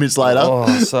again 10 minutes later.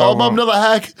 Oh, Mum, another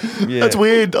hack. Yeah. That's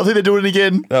weird. I think they're doing it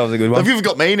again. That was a good one. Have you even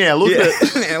got me now? Look at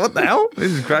it. Yeah. What the hell?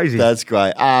 This is crazy. That's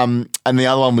great. And the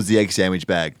other one was the egg sandwich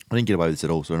bag. I didn't get away with this at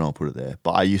all, so I don't know I'll put it there.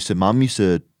 But Mum used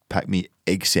to pack me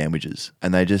egg sandwiches,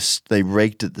 and they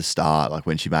reeked at the start, like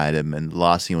when she made them. And the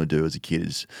last thing you want to do as a kid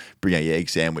is bring out your egg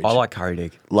sandwich. I like curried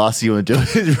egg. Last thing you want to do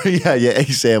is bring out your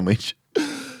egg sandwich.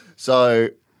 So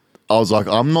I was like,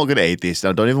 I'm not going to eat this. And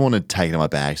I don't even want to take it in my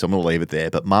bag, so I'm going to leave it there.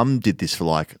 But Mum did this for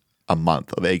like a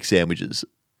month of egg sandwiches.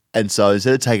 And so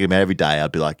instead of taking them out every day,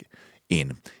 I'd be like,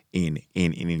 in.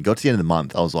 Got to the end of the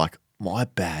month, I was like, my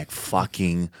bag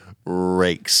fucking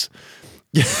reeks.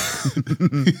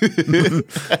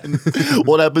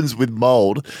 What happens with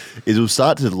mold is it'll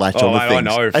start to latch Oh, onto mate, I things.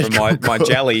 know And from my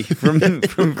jelly from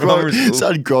primary school.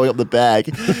 started growing up the bag,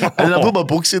 and then I put my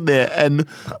books in there, and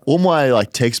all my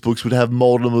like textbooks would have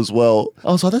mold in them as well.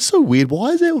 I was like, that's so weird. Why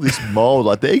is there all this mold?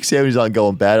 Like the egg sandwiches aren't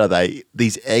going bad, are they?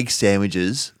 These egg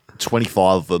sandwiches.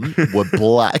 25 of them were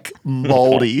black,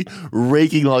 moldy,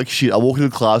 reeking like shit. I walk into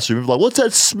the classroom, like, what's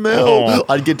that smell? Oh.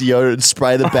 I'd get deodorant and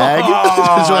spray the bag.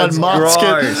 Oh, so I'd that's mask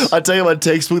gross. it. I'd take out my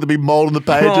textbook, there'd be mold on the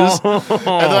pages. And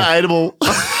then I ate them all.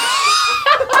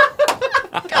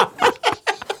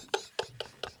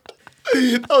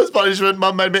 That was punishment.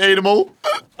 Mum made me eat them all.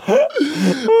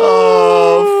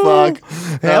 Oh, fuck.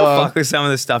 How fuck was some of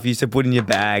the stuff you used to put in your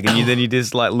bag and then you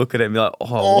just like look at it and be like,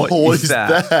 what is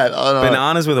that? I don't know.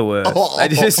 Bananas were the worst. Oh. They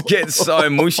just get so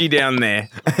mushy down there.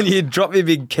 And you drop your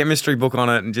big chemistry book on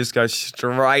it and just go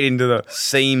straight into the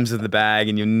seams of the bag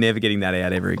and you're never getting that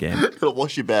out ever again. Gotta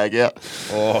wash your bag out.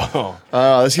 Oh.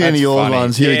 Let's get into That's yours funny.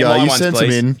 ones. Here we Yeah, go. my You ones, sent some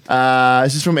please. in.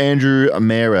 This is from Andrew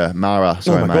Mara.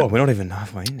 Sorry, Oh my mate. God, we're not even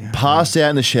halfway in now. Passed out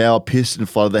in the shower, pissed and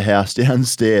flooded the house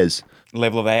downstairs.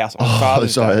 Level of the house. On Oh,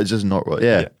 Father's sorry, Day. that's just not right.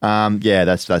 Yeah.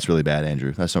 That's really bad,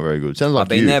 Andrew. That's not very good. Sounds like I've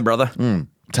been you. there, brother.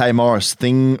 Tay Morris,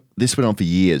 this went on for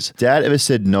years. Dad ever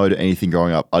said no to anything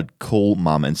growing up? I'd call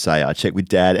mum and say, I checked with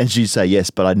dad. And she'd say yes,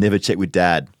 but I'd never check with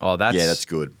dad. Oh, that's... Yeah, that's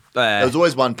good. There's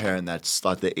always one parent that's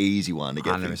like the easy one to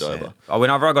get things 100%. over. Oh,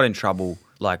 whenever I got in trouble,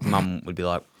 like mum would be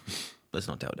like, let's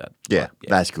not tell dad. Yeah, Like,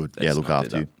 that's good. Yeah, let's look not do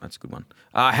after you. that. That's a good one.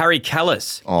 Harry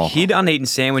Callis Oh. hid uneaten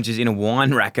sandwiches in a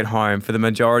wine rack at home for the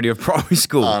majority of primary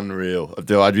school. Unreal.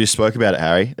 Dude, I just spoke about it,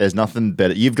 Harry. There's nothing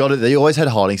better. You've got it. They always had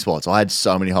hiding spots. I had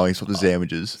so many hiding spots with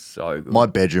sandwiches. So good. My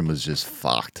bedroom was just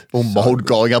fucked. All mold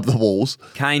going up the walls.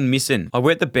 Kane missing. I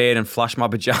wet the bed and flushed my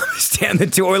pajamas down the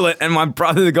toilet, and my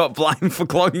brother got blamed for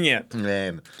clogging it.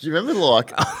 Man, do you remember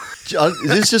like? Is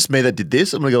this just me that did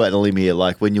this? I'm gonna go out and leave me here.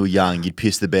 Like when you were young, you'd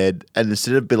piss the bed, and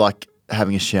instead of be like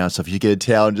having a shower and stuff, you get a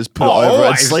towel and just put it over and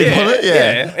always, sleep yeah, on it.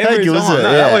 yeah, How every good is time. it?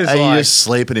 No, Yeah, that was and like- you're just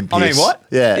sleeping in piss. I mean, what?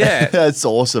 Yeah, Yeah. that's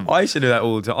awesome. I used to do that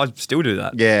all the time. I still do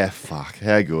that. Yeah, fuck,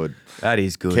 how good. That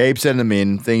is good. Keep sending them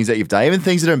in. Things that you've done, even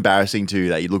things that are embarrassing to you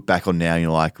that you look back on now and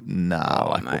you're like, nah,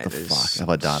 like Mate, what the there's fuck have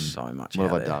I done? So much What out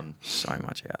have I there. done? So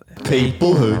much out there.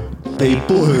 People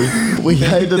who, we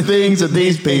hate the things that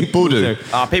these people do.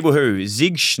 People who?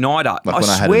 Zig Schneider. Like I when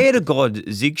I had swear to God,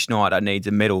 Zig Schneider needs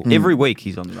a medal. Every week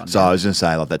he's on the run. So I was going to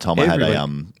say, like that time I had Every a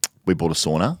we bought a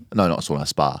sauna. No, not a sauna, a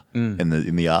spa in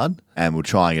the yard, and we're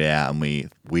trying it out, and we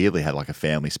weirdly had like a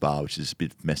family spa, which is a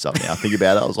bit messed up now. I think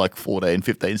about it. I was like 14,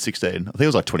 15, 16. I think it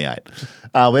was like 28. We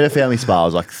had a family spa. I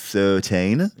was like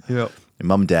 13. Yep. And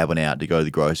mum and dad went out to go to the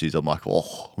groceries. I'm like,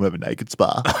 oh, we have a naked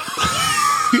spa.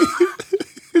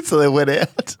 So they went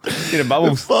out. In a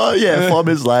bubble. 5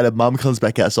 minutes later, mum comes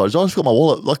back outside. She's like, I just got my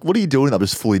wallet. Like, what are you doing? I'm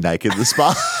just fully naked in the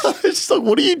spa. She's like,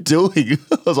 what are you doing?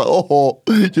 I was like, oh,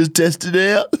 just testing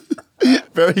it out.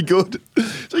 Very good.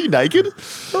 So you naked?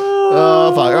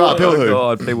 Oh, fuck. All right, people who.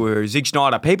 God, people who. Zig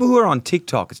Schneider. People who are on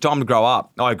TikTok. It's time to grow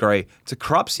up. I agree. It's a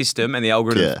corrupt system and the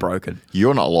algorithm is broken.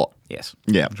 You're not a lot. Yes.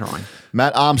 Yeah. I'm trying.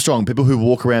 Matt Armstrong, people who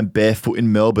walk around barefoot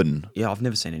in Melbourne. Yeah, I've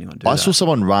never seen anyone do I that. saw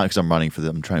someone run because I'm running for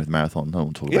them. I'm training for the marathon. No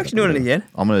one talk You about actually doing it again?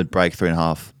 I'm going to break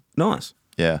 3.5. Nice.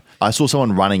 Yeah. I saw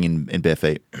someone running in bare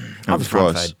feet. I've was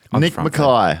front gross. fed. I've Nick front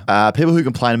Mackay. People who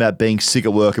complain about being sick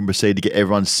at work and proceed to get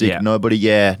everyone sick. Yeah. Nobody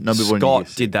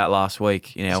Scott did that last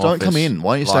week in our Just don't office. come in.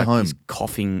 Why don't you stay home? He's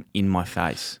coughing in my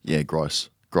face. Yeah, gross.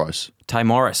 Tay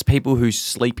Morris, people who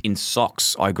sleep in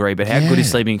socks, I agree. But how good is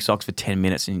sleeping in socks for 10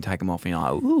 minutes and you take them off and you're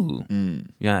like, ooh. You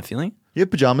know that feeling? You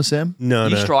have pajamas, Sam? No,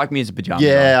 You no. strike me as a pajama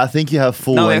Yeah, guy. I think you have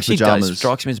full No, it length actually pajamas. does.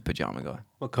 Strikes me as a pajama guy.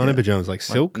 What kind of pajamas? Like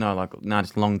silk? No,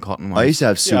 just long cotton ones. I used to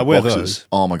have silk I wear boxes. those.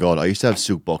 Oh my god, I used to have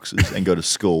silk boxes and go to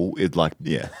school. It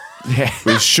Yeah.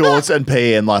 with shorts and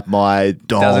PE, and like my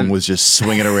dong Doesn't- was just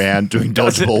swinging around doing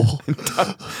dodgeball.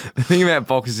 The thing about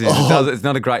boxes is it's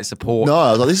not a great support. No,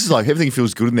 I was like, this is like everything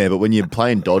feels good in there, but when you're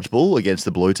playing dodgeball against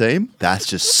the blue team, that's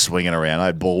just swinging around. I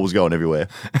had balls going everywhere.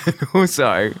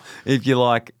 Also, if you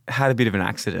like had a bit of an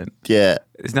accident, Yeah,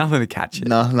 there's nothing to catch it.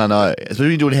 no, especially when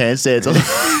you're doing handstands.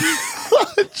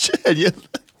 And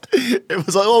it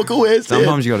was like, oh, cool handstand.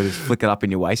 Sometimes you got to just flick it up in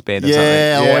your waistband or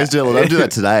Yeah, something. I always do. I'll do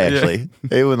that today, actually.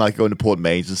 Even like going to Port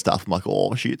Meads and stuff, I'm like,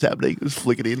 oh, shit, it's happening. Just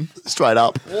flick it in straight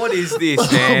up. What is this,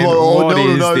 man? I'm like, oh, What no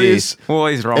one is knows this? this.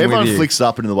 What is wrong Everyone with you? flicks it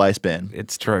up into the waistband.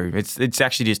 It's true. It's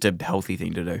actually just a healthy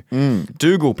thing to do.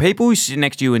 Dougal, people who sit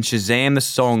next to you and Shazam the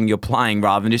song you're playing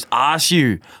rather than just ask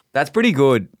you. That's pretty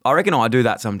good. I reckon I do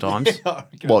that sometimes.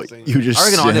 What, you just I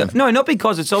reckon I do. stand- No, not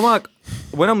because it's so like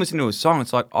when I'm listening to a song,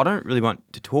 it's like I don't really want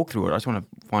to talk through it. I just want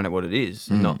to find out what it is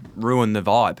and not ruin the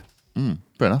vibe.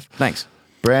 Fair enough. Thanks.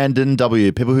 Brandon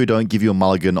W. People who don't give you a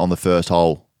mulligan on the first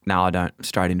hole. No, I don't.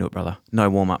 Straight into it, brother.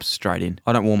 No warm-ups, straight in.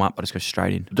 I don't warm up, I just go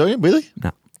straight in. Don't you? Really?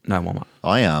 No warm-up.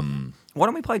 I Why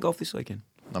don't we play golf this weekend?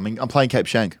 mean, I'm playing Cape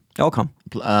Shank. I'll come.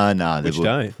 Nah. Which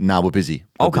day? Nah, we're busy.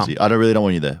 I'll come. I don't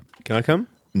want you there. Can I come?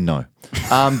 No.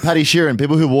 Paddy Sheeran,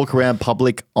 people who walk around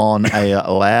public on a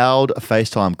loud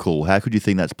FaceTime call. How could you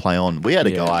think that's play on? We had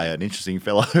a guy, an interesting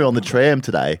fellow on the tram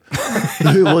today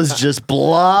who was just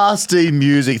blasting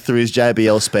music through his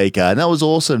JBL speaker. And that was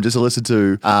awesome just to listen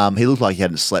to. He looked like he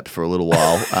hadn't slept for a little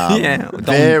while.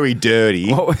 Very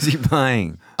dirty. What was he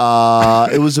playing?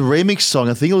 It was a remix song.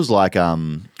 I think it was like,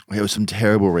 it was some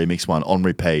terrible remix one on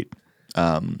repeat.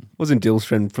 Wasn't Dyl's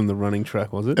friend from the running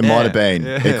track, was it? It might have been.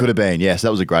 Yeah. It could have been. Yes,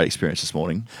 that was a great experience this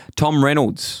morning. Tom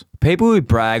Reynolds. People who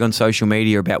brag on social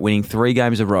media about winning 3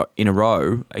 games in a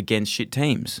row against shit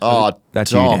teams. Oh,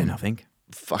 that's Tom, you, Dan, I think.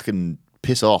 Fucking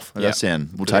piss off. Yep. That sound.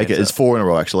 We'll Good take answer. it. It's 4 in a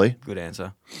row, actually. Good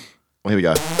answer. Well, here we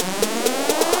go.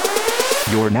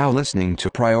 You're now listening to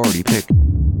Priority Pick.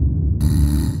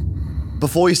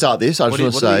 Before you start this, I just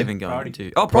want to What are we say, even going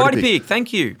to? Oh, Priority Pick.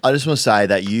 Thank you. I just want to say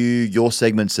that your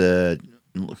segments are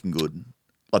not looking good.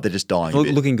 Like they're just dying. a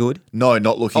bit. Looking good? No,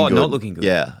 not looking good. Oh, not looking good.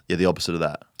 Yeah, the opposite of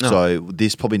that. Oh. So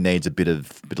this probably needs a bit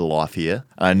of life here.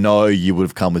 I know you would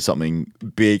have come with something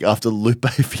big after Lupe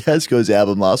Fiasco's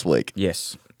album last week.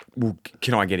 Yes. Well,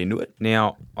 can I get into it?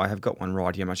 Now, I have got one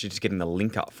right here. I'm actually just getting the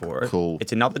link up for it. Cool.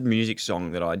 It's another music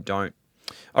song that I don't...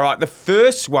 All right, the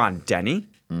first one, Danny,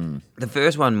 the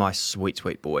first one, my sweet,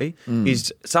 sweet boy,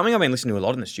 is something I've been listening to a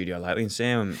lot in the studio lately, and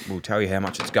Sam will tell you how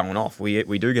much it's going off. We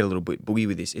do get a little bit boogie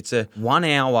with this. It's a 1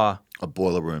 hour... A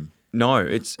boiler room. No,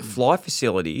 it's Fly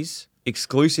Facilities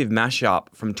exclusive mashup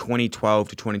from 2012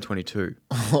 to 2022.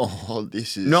 Oh,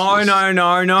 this is...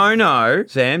 No.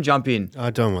 Sam, jump in. I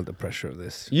don't want the pressure of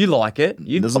this. You like it.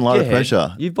 You've Doesn't bopped like your the head.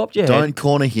 pressure. You've bopped your Don't head.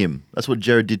 corner him. That's what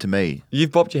Jared did to me. You've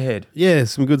bopped your head. Yeah,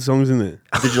 some good songs in there.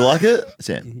 Did you like it,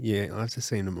 Sam? Yeah, I have to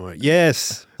see them right.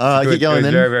 Yes. Keep going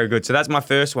then. Very, very good. So that's my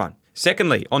first one.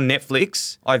 Secondly, on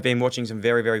Netflix, I've been watching some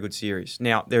very, very good series.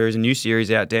 Now, there is a new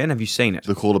series out, Dan. Have you seen it?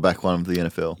 The quarterback one of the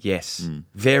NFL. Yes.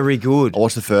 Very good. I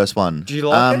watched the first one. Did you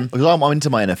like it? Because I'm into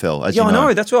my NFL, as Yeah, you I know.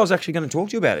 know. That's why I was actually going to talk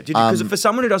to you about it. Because for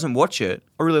someone who doesn't watch it,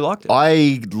 I really liked it.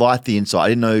 I liked the insight. I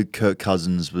didn't know Kirk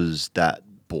Cousins was that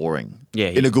boring. Yeah,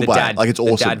 in a good the way. dad- Like it's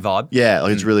the awesome. dad vibe. Yeah,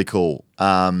 like it's really cool.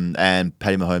 And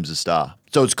Patty Mahomes is a star.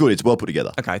 So it's good. It's well put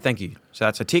together. Okay, thank you. So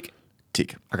that's a tick.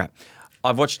 Tick. Okay.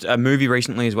 I've watched a movie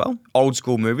recently as well, old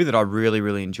school movie that I really,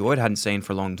 really enjoyed, hadn't seen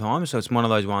for a long time. So it's one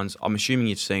of those ones, I'm assuming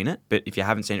you've seen it, but if you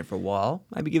haven't seen it for a while,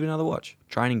 maybe give it another watch.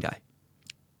 Training Day.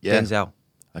 Yeah. Denzel.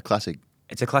 A classic.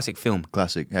 It's a classic film.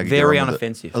 Classic. How could you Very go wrong with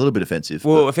it? unoffensive. A little bit offensive.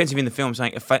 Well, but offensive in the film,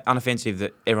 saying unoffensive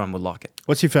that everyone would like it.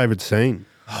 What's your favourite scene?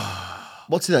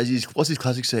 what's his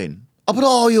classic scene? Up at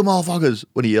all you motherfuckers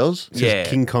when he yells. Yeah.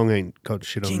 King Kong ain't got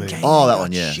shit on me. Oh, that got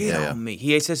one, yeah, shit yeah, yeah. on me.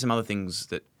 He says some other things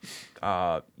that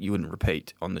you wouldn't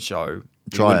repeat on the show.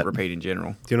 You Try wouldn't it. repeat in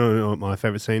general. Do you know what my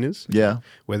favourite scene is? Yeah.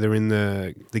 Where they're in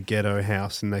the ghetto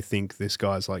house and they think this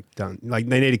guy's like done. Like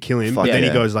they need to kill him. Fuck But then yeah.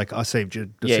 he goes like, I saved your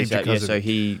cousin. So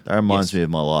he... That reminds yes. me of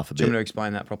my life a Do you want me to bit.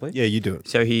 explain that properly? Yeah, you do it.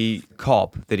 So he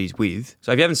cop that he's with.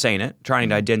 So if you haven't seen it, Training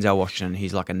Day, Denzel Washington.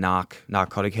 He's like a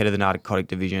narcotic head of the narcotic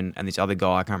division, and this other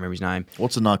guy, I can't remember his name,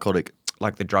 What's a narcotic?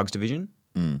 like the drugs division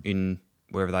in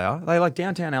wherever they are. Are they like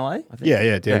downtown LA? I think.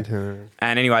 Yeah, downtown.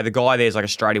 And anyway, the guy there's like a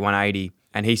straighty 180,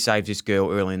 and he saves this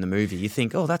girl early in the movie. You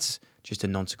think, oh, that's just a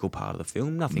nonsensical part of the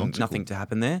film. Nothing to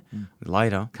happen there.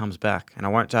 Later comes back, and I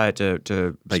won't tell you to They get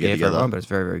scare for together. everyone, but it's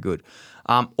very, very good.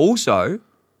 Also,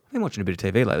 I've been watching a bit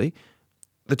of TV lately.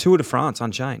 The Tour de France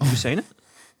Unchained. Have you seen it?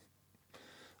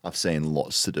 I've seen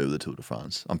lots to do with the Tour de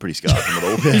France. I'm pretty scarred from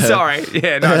it all. Sorry.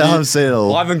 Yeah, no. I've seen it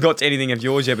all. I haven't got to anything of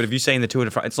yours yet, but have you seen the Tour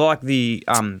de France? It's like the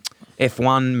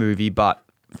F1 movie, but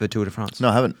for the Tour de France. No,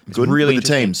 I haven't. It's Good. really With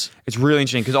the interesting. teams. It's really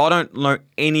interesting because I don't know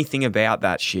anything about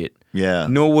that shit. Yeah.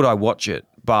 Nor would I watch it,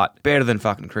 but better than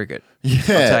fucking cricket. Yeah, I'll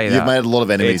tell you you've that. made a lot of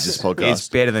enemies this podcast. It's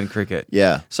better than cricket.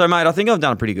 Yeah. So, mate, I think I've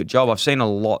done a pretty good job. I've seen a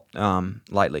lot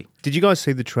lately. Did you guys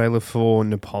see the trailer for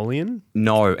Napoleon?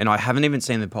 No, and I haven't even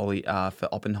seen the poly for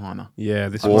Oppenheimer. Yeah,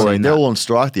 this I've was. seen Boring. They're that. all on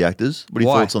strike, the actors. What are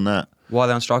your Why? thoughts on that? Why are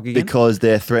they on strike again? Because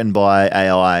they're threatened by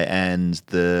AI and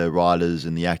the writers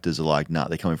and the actors are like, nah,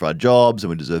 they're coming for our jobs and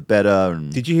we deserve better.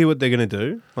 And Did you hear what they're going to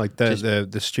do? Like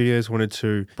the studios wanted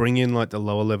to bring in like the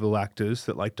lower level actors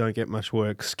that like don't get much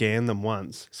work, scan them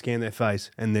once, scan their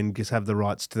face, and then just have the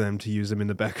rights to them to use them in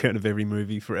the background of every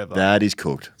movie forever. that is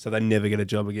cooked. So they never get a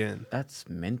job again. That's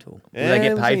mental. Do they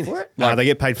get paid for it? No, they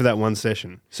get paid for that one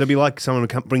session. So it'd be like someone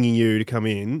bringing you to come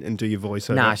in and do your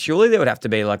voiceover. Nah, surely there would have to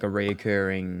be like a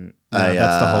reoccurring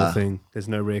That's the whole thing. There's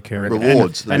no reoccurring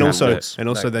rewards. and also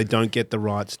No. they don't get the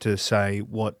rights to say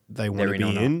what they want They're to in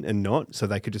be or in and not. So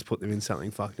they could just put them in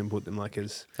something fucked and put them like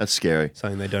as That's scary.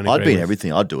 something they don't. I'd agree be in with.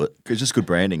 everything. I'd do it. It's just good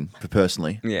branding for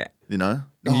personally. Yeah. You know?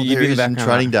 You'd Oh, be there in he the is in background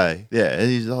Training Day. Yeah.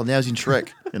 Now he's in Shrek.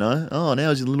 You know? Oh, now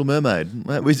he's in Little Mermaid.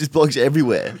 Mate, this bloke's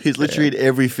everywhere. He's literally in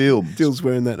every film. Dill's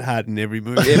wearing that hat in every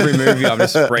movie. Every movie, I'm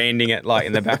just branding it like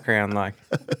in the background, like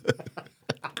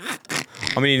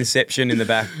I'm in Inception in the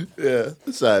back. Yeah.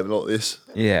 Same, not this.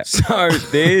 Yeah. So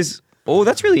there's. Oh,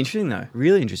 that's really interesting though.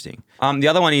 Really interesting. The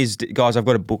other one is, guys, I've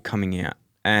got a book coming out.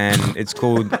 And it's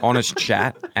called Honest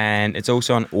Chat, and it's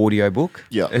also an audio book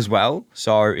as well.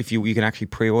 So if you can actually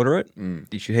pre-order it,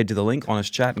 you should head to the link,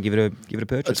 Honest Chat, and give it a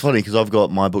purchase. It's funny because I've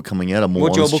got my book coming out.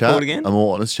 What's your book called again? A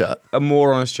More Honest Chat. A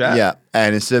More Honest Chat. Yeah,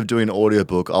 and instead of doing an audio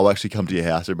book, I'll actually come to your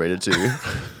house and read it to you.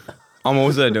 I'm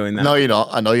also doing that. No, you're not.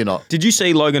 I know you're not. Did you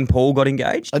see Logan Paul got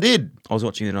engaged? I did. I was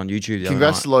watching it on YouTube.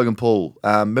 Congrats to Logan Paul.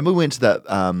 Remember we went to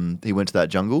that? He went to that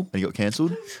jungle and he got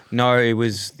cancelled. No, it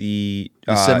was the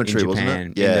cemetery, in wasn't it?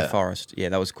 Japan, Yeah. in the forest. Yeah,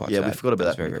 that was quite sad. Yeah, we forgot about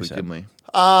that very, very very quickly, sad. didn't we?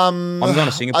 I'm going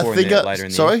to Singapore I think later in the year.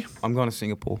 sorry? I'm going to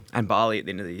Singapore and Bali at the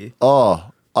end of the year.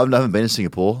 Oh, I haven't been to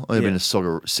Singapore. I've only Yeah. been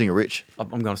to Singer Rich. I'm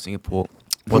going to Singapore.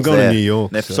 I'm going to New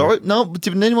York. Nef- so- Sorry? No,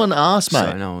 didn't anyone ask, mate?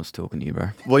 So no one's talking to you, bro.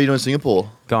 What are you doing in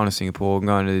Singapore? Going to Singapore. I'm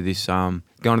going to this going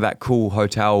to that cool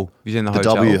hotel. Have you seen the The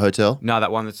hotel? W Hotel? No,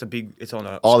 that one that's a big. It's on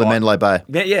a. Oh, the sky- Mandalay Bay.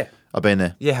 Yeah. I've been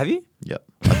there. Yeah, have you? Yep,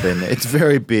 I've been there. It's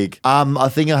very big. I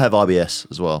think I have IBS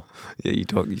as well. Yeah, you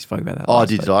spoke about that. Oh, last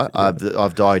did week. I?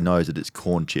 I've diagnosed that it's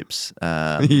corn chips.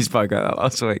 You spoke about that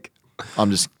last week.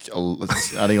 I'm just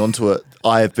adding on to it.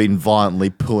 I have been violently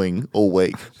pooing all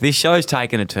week. This show's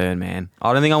taken a turn, man.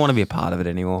 I don't think I want to be a part of it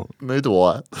anymore. Neither do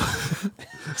I.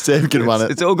 Sam can run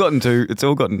it. It's all gotten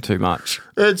too much.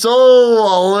 It's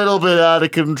all a little bit out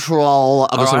of control.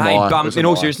 All right, hey, in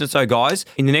all seriousness, though, guys,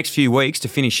 in the next few weeks to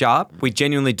finish up, we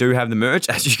genuinely do have the merch.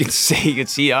 As you can see,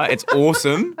 it's here. It's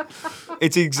awesome.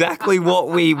 It's exactly what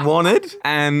we wanted,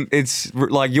 and it's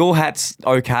like your hat's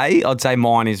okay. I'd say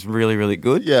mine is really, really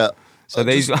good. Yeah. So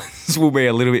these ones will be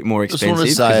a little bit more Just expensive. want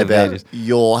to say about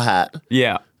your hat.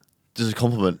 Yeah. Just a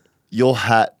compliment. Your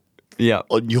hat Yeah.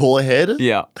 on your head.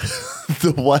 Yeah.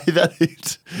 The way that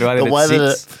it, The way that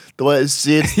it sits. the way it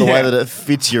sits, the way Yeah. that it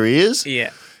fits your ears,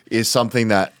 Yeah. is something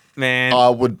that Man. I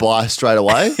would buy straight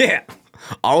away. Yeah.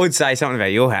 I would say something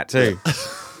about your hat too.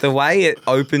 The way it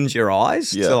opens your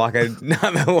eyes Yeah. to like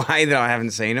another way that I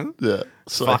haven't seen them. Yeah,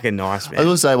 so, Fucking nice, I man. was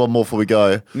gonna say one more before we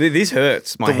go. This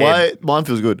hurts my The head. way mine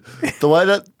feels good. The way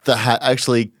that the hat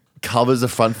actually covers the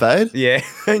front fade Yeah,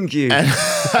 thank you. and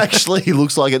actually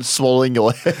looks like it's swallowing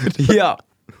your head. Yeah.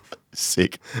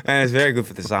 Sick. And it's very good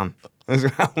for the sun as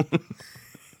well.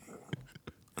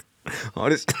 I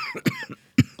just...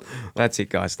 That's it,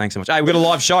 guys. Thanks so much. Hey, we've got a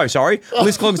live show, sorry.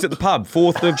 List Cloggers at the pub,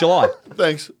 4th of July.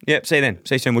 Thanks. Yep, see you then.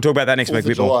 See you soon. We'll talk about that next week a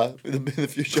bit more. July in the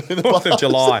future. In the 4th of past.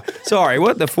 July. Sorry,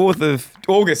 what? The 4th of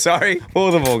August, sorry.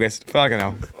 4th of August. Fucking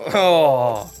hell.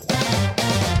 Oh.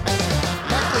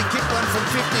 Buckley kicked one from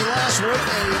 50 last week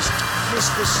and he's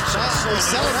missed the start.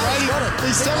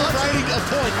 He's celebrating a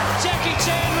point. Jackie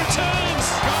Chan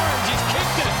returns.